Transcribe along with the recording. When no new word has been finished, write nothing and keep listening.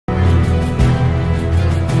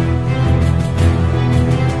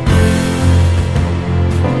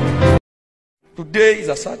Today is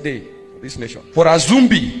a sad day for this nation. For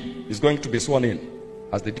Azumbi is going to be sworn in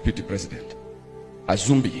as the deputy president.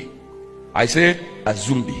 Azumbi. I said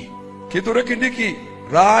Azumbi. Kithure Kindiki,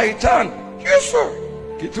 right hand. Yes,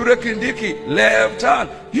 sir. Kithure Kindiki, left hand.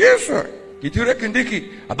 Yes, sir. Kithure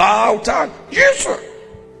Kindiki, about hand. Yes, sir.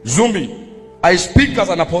 Zumbi. I speak as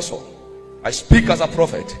an apostle. I speak as a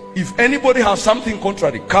prophet. If anybody has something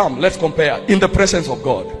contrary, come, let's compare in the presence of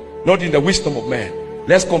God, not in the wisdom of man.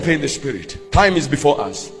 Let's compare in the spirit. Time is before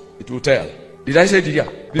us. It will tell. Did I say it here?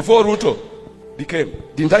 Before Ruto became,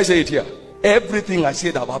 didn't I say it here? Everything I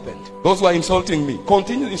said have happened. Those who are insulting me,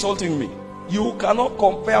 continue insulting me. You cannot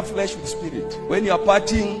compare flesh with spirit. When you are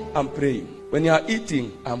partying, I'm praying. When you are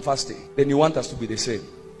eating, I'm fasting. Then you want us to be the same.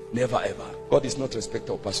 Never ever. God is not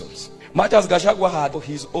respecter of persons. Much as Gachagua had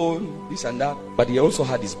his own this and that, but he also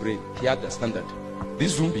had his brain. He had the standard.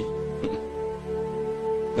 This Zumbi,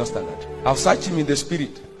 no standard. I've searched him in the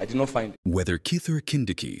spirit. I did not find it. Whether Kithure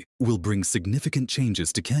Kindiki will bring significant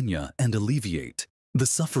changes to Kenya and alleviate the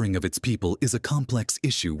suffering of its people is a complex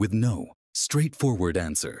issue with no straightforward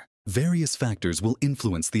answer. Various factors will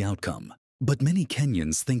influence the outcome, but many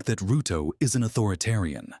Kenyans think that Ruto is an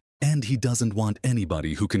authoritarian, and he doesn't want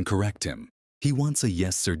anybody who can correct him. He wants a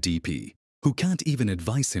yes sir DP, who can't even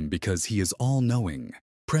advise him because he is all-knowing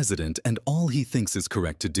president and all he thinks is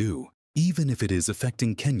correct to do, even if it is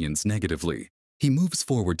affecting Kenyans negatively. He moves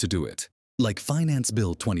forward to do it. Like Finance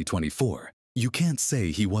Bill 2024, you can't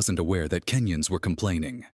say he wasn't aware that Kenyans were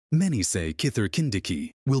complaining. Many say Kithure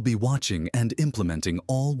Kindiki will be watching and implementing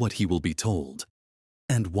all what he will be told.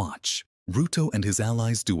 And watch. Ruto and his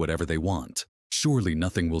allies do whatever they want. Surely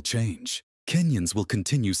nothing will change. Kenyans will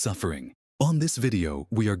continue suffering. On this video,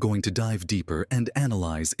 we are going to dive deeper and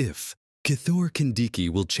analyze if Kithure Kindiki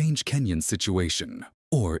will change Kenyan's situation,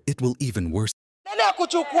 or it will even worsen.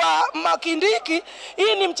 Kuchukua Kindiki,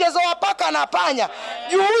 hii ni mchezo wa paka na panya.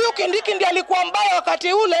 Juu huyu Kindiki ndiye alikuwa mbaya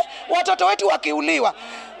wakati ule watoto wetu wakiuliwa.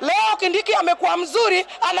 Leo Kindiki amekuwa mzuri,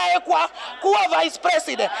 anayekuwa kuwa vice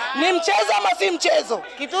president. Ni mchezo ama si mchezo?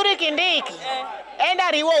 Kithure Kindiki,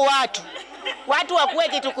 enda riwo watu. Watu wakuwe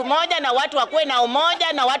kitu kimoja na watu wakuwe na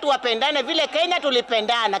umoja na watu wapendane vile Kenya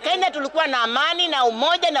tulipendana. Kenya tulikuwa na amani na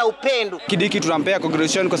umoja na upendo. Kindiki tunampea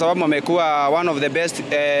congratulations kwa sababu amekuwa one of the best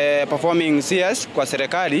performing CS kwa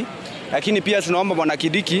serikali. Lakini pia tunaomba bwana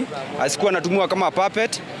Kindiki asikuwa anatumiwa kama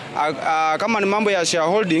puppet. Kama ni mambo ya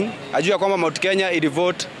shareholding, ajue kwamba Mount Kenya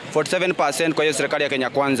ilivote 47% kwa hiyo serikali ya Kenya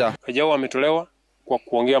Kwanza. Gachagua ametolewa kwa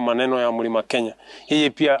kuongea maneno ya Mlima Kenya. Yeye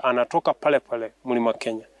pia anatoka pale pale Mlima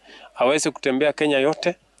Kenya. Aweze kutembea Kenya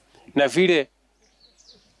yote na vile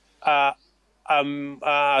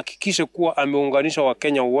hakikishe kuwa ameunganisha wa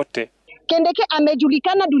Kenya wote. Kindiki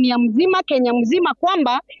amejulikana dunia mzima, Kenya mzima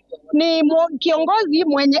kwamba ni kiongozi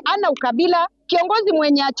mwenye ana ukabila, kiongozi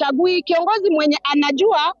mwenye achagui, kiongozi mwenye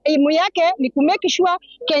anajua imu yake ni kumake sure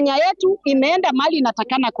Kenya yetu imeenda mali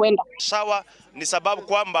inatakana kwenda. Sawa, ni sababu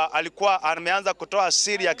kwamba alikuwa ameanza kutoa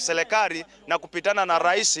siri ya kiserikali na kupitana na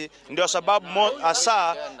rais, ndio sababu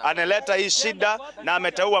hasa analeta hii shida na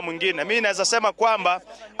ameteua mwingine. Mimi naweza sema kwamba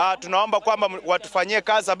tunaomba kwamba watufanyie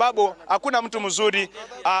kazi, sababu hakuna mtu mzuri,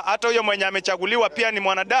 hata huyo mwenye amechaguliwa pia ni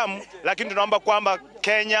mwanadamu, lakini tunaomba kwamba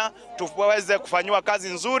Kenya tuweze kufanywa kazi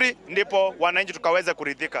nzuri ndipo wananchi tukaweze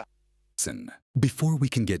kuridhika. Before we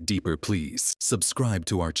can get deeper, please subscribe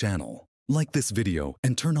to our channel, like this video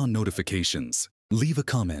and turn on notifications. Leave a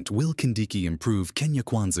comment, will Kindiki improve Kenya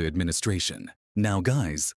Kwanza administration? Now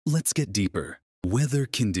guys, let's get deeper. Whether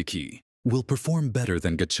Kindiki will perform better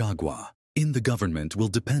than Gachagua in the government will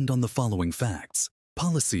depend on the following facts: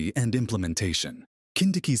 policy and implementation.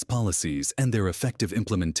 Kindiki's policies and their effective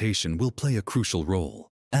implementation will play a crucial role.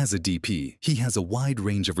 As a DP, he has a wide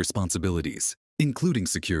range of responsibilities, including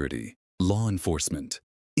security, law enforcement,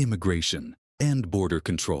 immigration, and border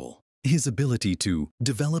control. His ability to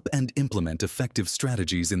develop and implement effective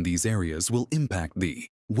strategies in these areas will impact the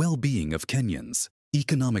well-being of Kenyans.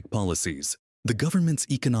 Economic policies. The government's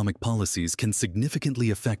economic policies can significantly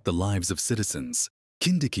affect the lives of citizens.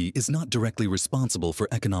 Kindiki is not directly responsible for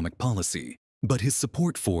economic policy, but his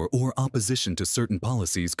support for or opposition to certain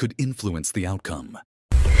policies could influence the outcome.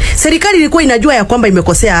 Serikali ilikuwa inajua ya kwamba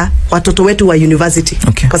imekosea watoto wetu wa university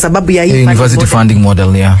kwa sababu ya hii university funding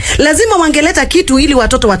model lazima wangeleta kitu ili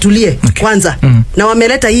watoto watulie kwanza na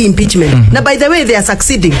wameleta hii impeachment na by the way they are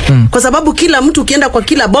succeeding kwa sababu kila mtu ukienda kwa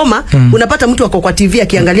kila boma unapata mtu wako kwa TV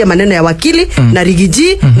akiangalia maneno ya wakili na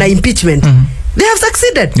rigiji na impeachment they have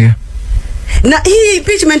succeeded Na hii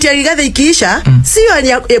impeachment ya Rigathi ikiisha,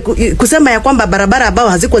 sio kusema ya kwamba barabara ambao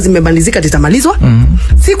hazikuwa zimemalizika zitamalizwa.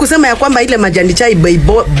 Si kusema ya kwamba ile majani chai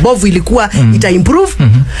bovu ilikuwa ita improve.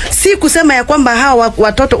 Si kusema ya kwamba hawa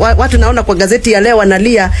watu naona kwa gazeti ya leo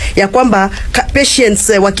wanalia ya kwamba patients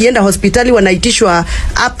wakienda hospitali wanaitishwa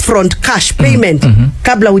upfront cash payment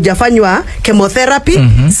kabla hujafanywa chemotherapy.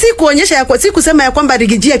 Si kuonyesha si kusema ya kwamba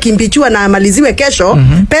Rigiji akimpichua na amaliziwe kesho,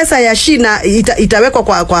 pesa ya shina itawekwa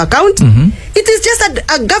kwa account. It is just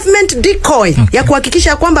a government decoy ya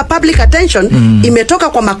kuhakikisha kwamba public attention imetoka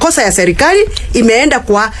kwa makosa ya serikali imeenda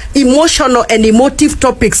kwa emotional and emotive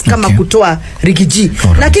topics kama kutoa Rigiji.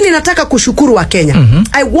 Lakini nataka kushukuru wa Kenya.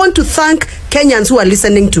 I want to thank Kenyans who are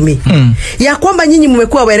listening to me. Ya kwamba nyinyi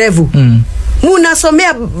mmekuwa werevu.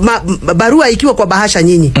 Munasomea barua ikiwa kwa bahasha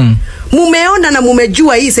nyinyi. Mumeona na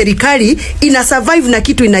mumejua hii serikali ina survive na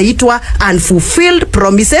kitu inaitwa unfulfilled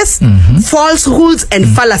promises, falsehoods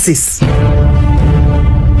and fallacies.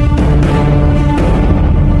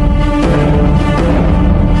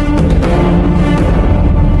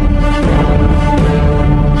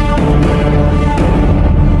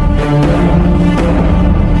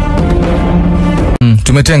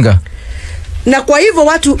 Tumetenga. Na kwa hivyo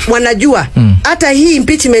watu wanajua hata hii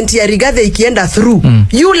impeachment ya Rigathi ikienda through,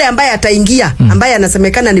 yule ambaye ataingia ambaye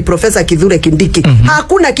anasemekana ni Professor Kithure Kindiki,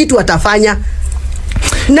 hakuna kitu atafanya.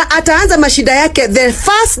 Na ataanza mashida yake the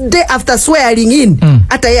first day after swearing in.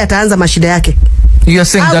 Hata yeye ataanza mashida yake. You are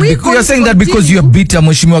saying that because you are bitter,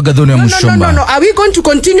 Mheshimiwa Gathoni Mushomba. No. Are we going to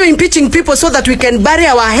continue impeaching people so that we can bury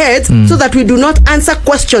our heads, so that we do not answer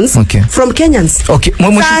questions from Kenyans? Okay.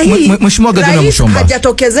 Mheshimiwa Gathoni Mushomba,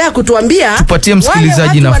 hajatokezea kutuambia tupatie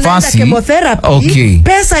msikilizaji nafasi.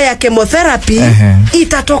 Pesa ya chemotherapy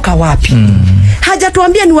itatoka wapi?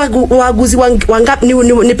 Hajatuambia ni waguzi wangapi,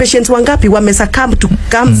 ni patients wangapi wamesakam to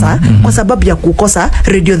cancer kwa sababu ya kukosa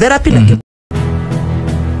radiotherapy na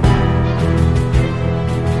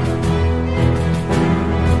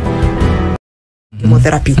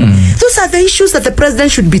chemotherapy. Those are the issues that the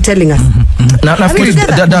president should be telling us. Nafikiri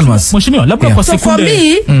Dalmas. Mheshimiwa, labda kwa sekunde. So for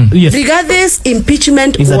me, Rigathi's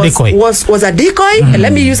impeachment was a decoy.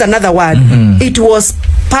 Let me use another word. It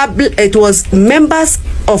was members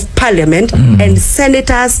of parliament and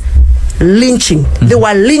senators lynching. They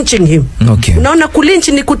were lynching him. Unaona kulynch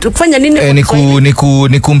ni kufanya nini?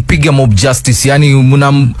 Ni kumpiga mob justice, yani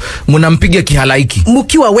munampiga kihalaiki.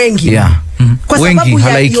 Mkiwa wengi. Kwa sababu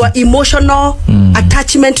ya your emotional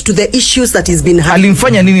attachment to the issues that has been happening.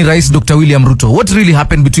 Alimfanya nini Rais Dr. William Ruto? What really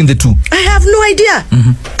happened between the two? I have no idea.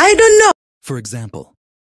 I don't know. For example,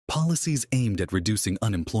 policies aimed at reducing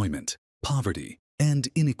unemployment, poverty, and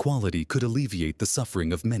inequality could alleviate the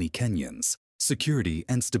suffering of many Kenyans. Security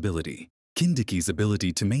and stability. Kindiki's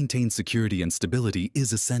ability to maintain security and stability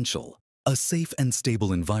is essential. A safe and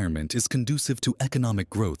stable environment is conducive to economic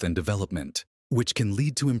growth and development, which can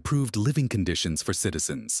lead to improved living conditions for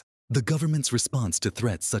citizens. The government's response to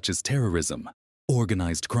threats such as terrorism,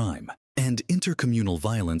 organized crime, and intercommunal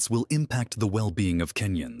violence will impact the well-being of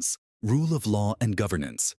Kenyans. Rule of law and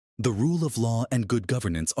governance. The rule of law and good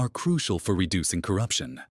governance are crucial for reducing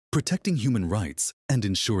corruption, protecting human rights, and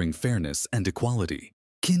ensuring fairness and equality.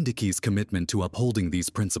 Kindiki's commitment to upholding these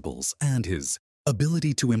principles and his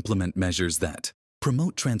ability to implement measures that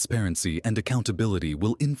promote transparency and accountability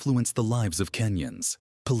will influence the lives of Kenyans.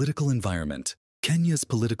 Political environment. Kenya's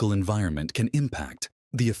political environment can impact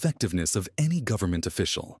the effectiveness of any government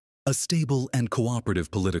official. A stable and cooperative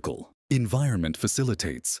political environment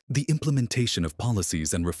facilitates the implementation of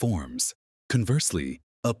policies and reforms. Conversely,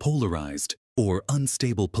 a polarized or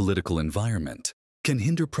unstable political environment can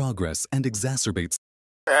hinder progress and exacerbates.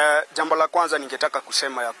 Jambo la kwanza ningetaka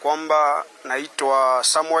kusema ya kwamba naitwa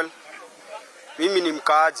Samuel. Mimi ni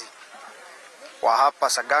mkaaji wa hapa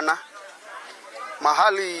Sagana,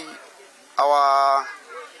 mahali our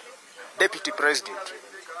deputy president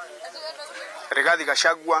Rigathi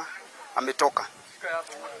Gachagua ametoka.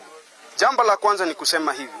 Jambo la kwanza ni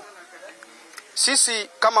kusema hivi: sisi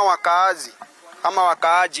kama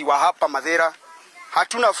wakaaji wa hapa Madhera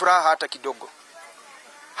hatuna furaha hata kidogo.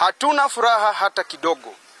 Hatuna furaha hata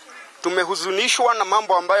kidogo. Tumehuzunishwa na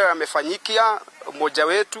mambo ambayo yamefanyikia mmoja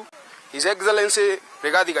wetu, His Excellency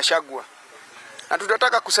Rigathi Gachagua. Na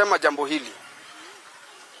tunataka kusema jambo hili.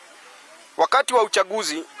 Wakati wa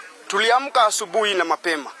uchaguzi tuliamka asubuhi na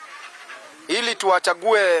mapema ili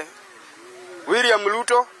tuwachague William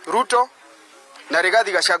Ruto na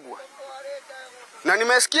Rigathi Gachagua. Na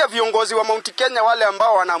nimesikia viongozi wa Mount Kenya wale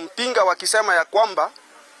ambao wanampinga wakisema ya kwamba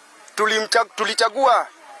tulichagua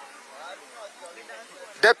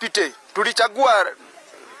deputy, tulichagua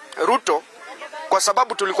Ruto kwa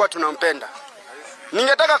sababu tulikuwa tunampenda.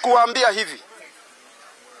 Ningetaka kuwaambia hivi,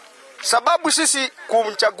 Sababu sisi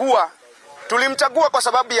kumchagua, tulimchagua kwa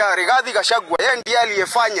sababu ya Rigathi Gachagua. Yeye ndiye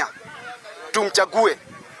aliyefanya tumchague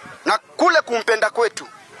na kule kumpenda kwetu,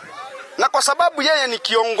 na kwa sababu yeye ni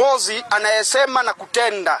kiongozi anayesema na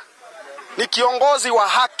kutenda, ni kiongozi wa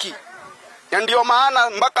haki, na ndio maana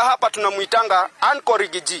mpaka hapa tunamuitanga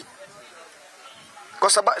Ankorigiji. Kwa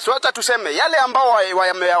sababu sote tuseme yale ambao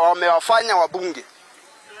wamewafanya wabunge,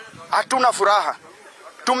 hatuna furaha,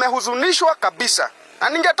 tumehuzunishwa kabisa. Na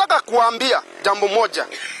ningetaka kuambia jambo moja,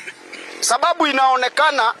 sababu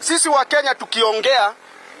inaonekana sisi wa Kenya tukiongea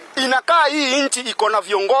inakaa hii nchi iko na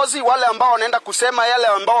viongozi wale ambao wanaenda kusema yale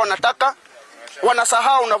ambao wanataka,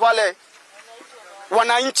 wanasahau na wale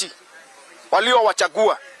wananchi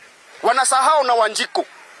waliowachagua, wanasahau na Wanjiku.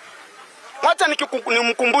 Wacha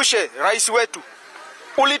nimkumbushe rais wetu,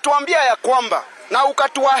 ulituambia ya kwamba na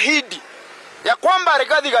ukatuahidi ya kwamba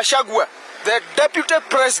Rigathi Gachagua, the deputy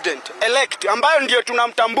president elect, ambayo ndio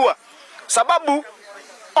tunamtambua, sababu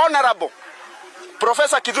honorable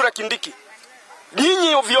Professor Kithure Kindiki,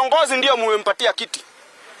 nyinyi viongozi ndio mumempatia kiti.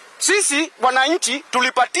 Sisi wananchi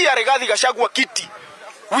tulipatia Rigathi Gachagua kiti,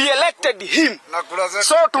 we elected him,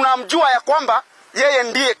 so tunamjua ya kwamba yeye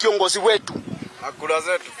ndiye kiongozi wetu.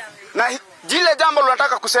 Na jile jambo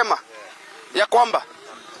tunataka kusema ya kwamba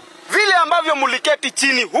vile ambavyo muliketi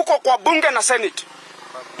chini huko kwa bunge na senate,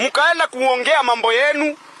 mkaenda kuongea mambo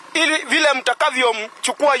yenu ili vile mtakavyo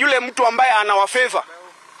mchukua yule mtu ambaye anawafavor,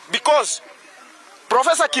 because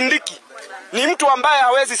Professor Kindiki ni mtu ambaye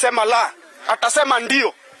hawezi sema la, atasema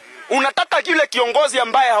ndio. Unataka yule kiongozi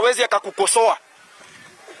ambaye hawezi akakukosoa.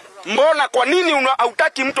 Mbona kwa nini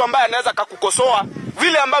hautaki mtu ambaye anaweza akakukosoa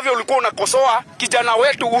vile ambavyo ulikuwa unakosoa kijana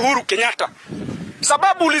wetu Uhuru Kenyatta?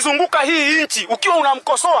 Sababu ulizunguka hii nchi ukiwa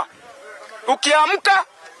unamkosoa, ukiamka,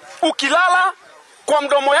 ukilala, kwa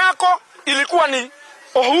mdomo yako ilikuwa ni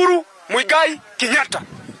Uhuru Muigai Kenyatta.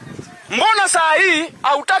 Mbona saa hii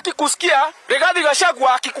hautaki kusikia Rigathi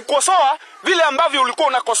Gachagua akikukosoa vile ambavyo ulikuwa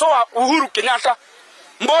unakosoa Uhuru Kenyatta?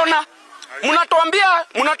 Mbona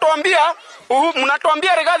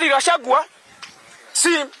mnatuambia Rigathi Gachagua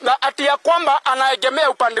si ati ya kwamba anaegemea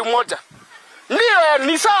upande mmoja? Ndio,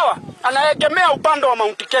 ni sawa, anaegemea upande wa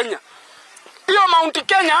Mount Kenya. Hiyo Mount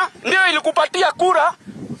Kenya ndio ilikupatia kura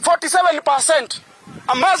 47%,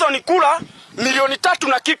 ambazo ni kura milioni 3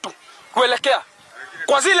 na kitu kuelekea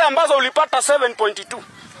kwa zile ambazo ulipata 7.2.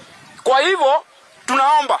 Kwa hivyo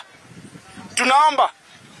tunaomba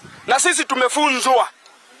na sisi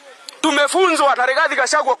tumefunzwa na Rigathi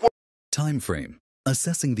Gachagua. Time frame.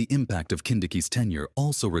 Assessing the impact of Kindiki's tenure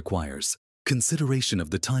also requires consideration of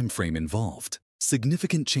the time frame involved.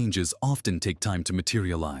 Significant changes often take time to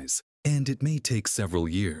materialize, and it may take several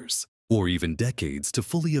years or even decades to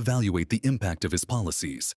fully evaluate the impact of his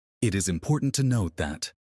policies. It is important to note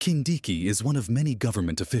that Kindiki is one of many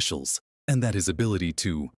government officials, and that his ability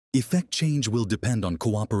to effect change will depend on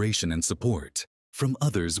cooperation and support from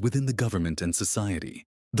others within the government and society.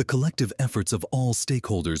 The collective efforts of all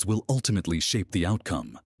stakeholders will ultimately shape the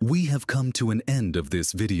outcome. We have come to an end of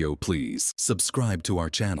this video. Please subscribe to our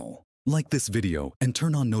channel, like this video, and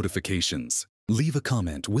turn on notifications. Leave a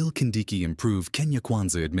comment. Will Kindiki improve Kenya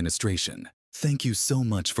Kwanza administration? Thank you so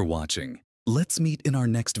much for watching. Let's meet in our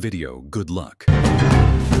next video. Good luck.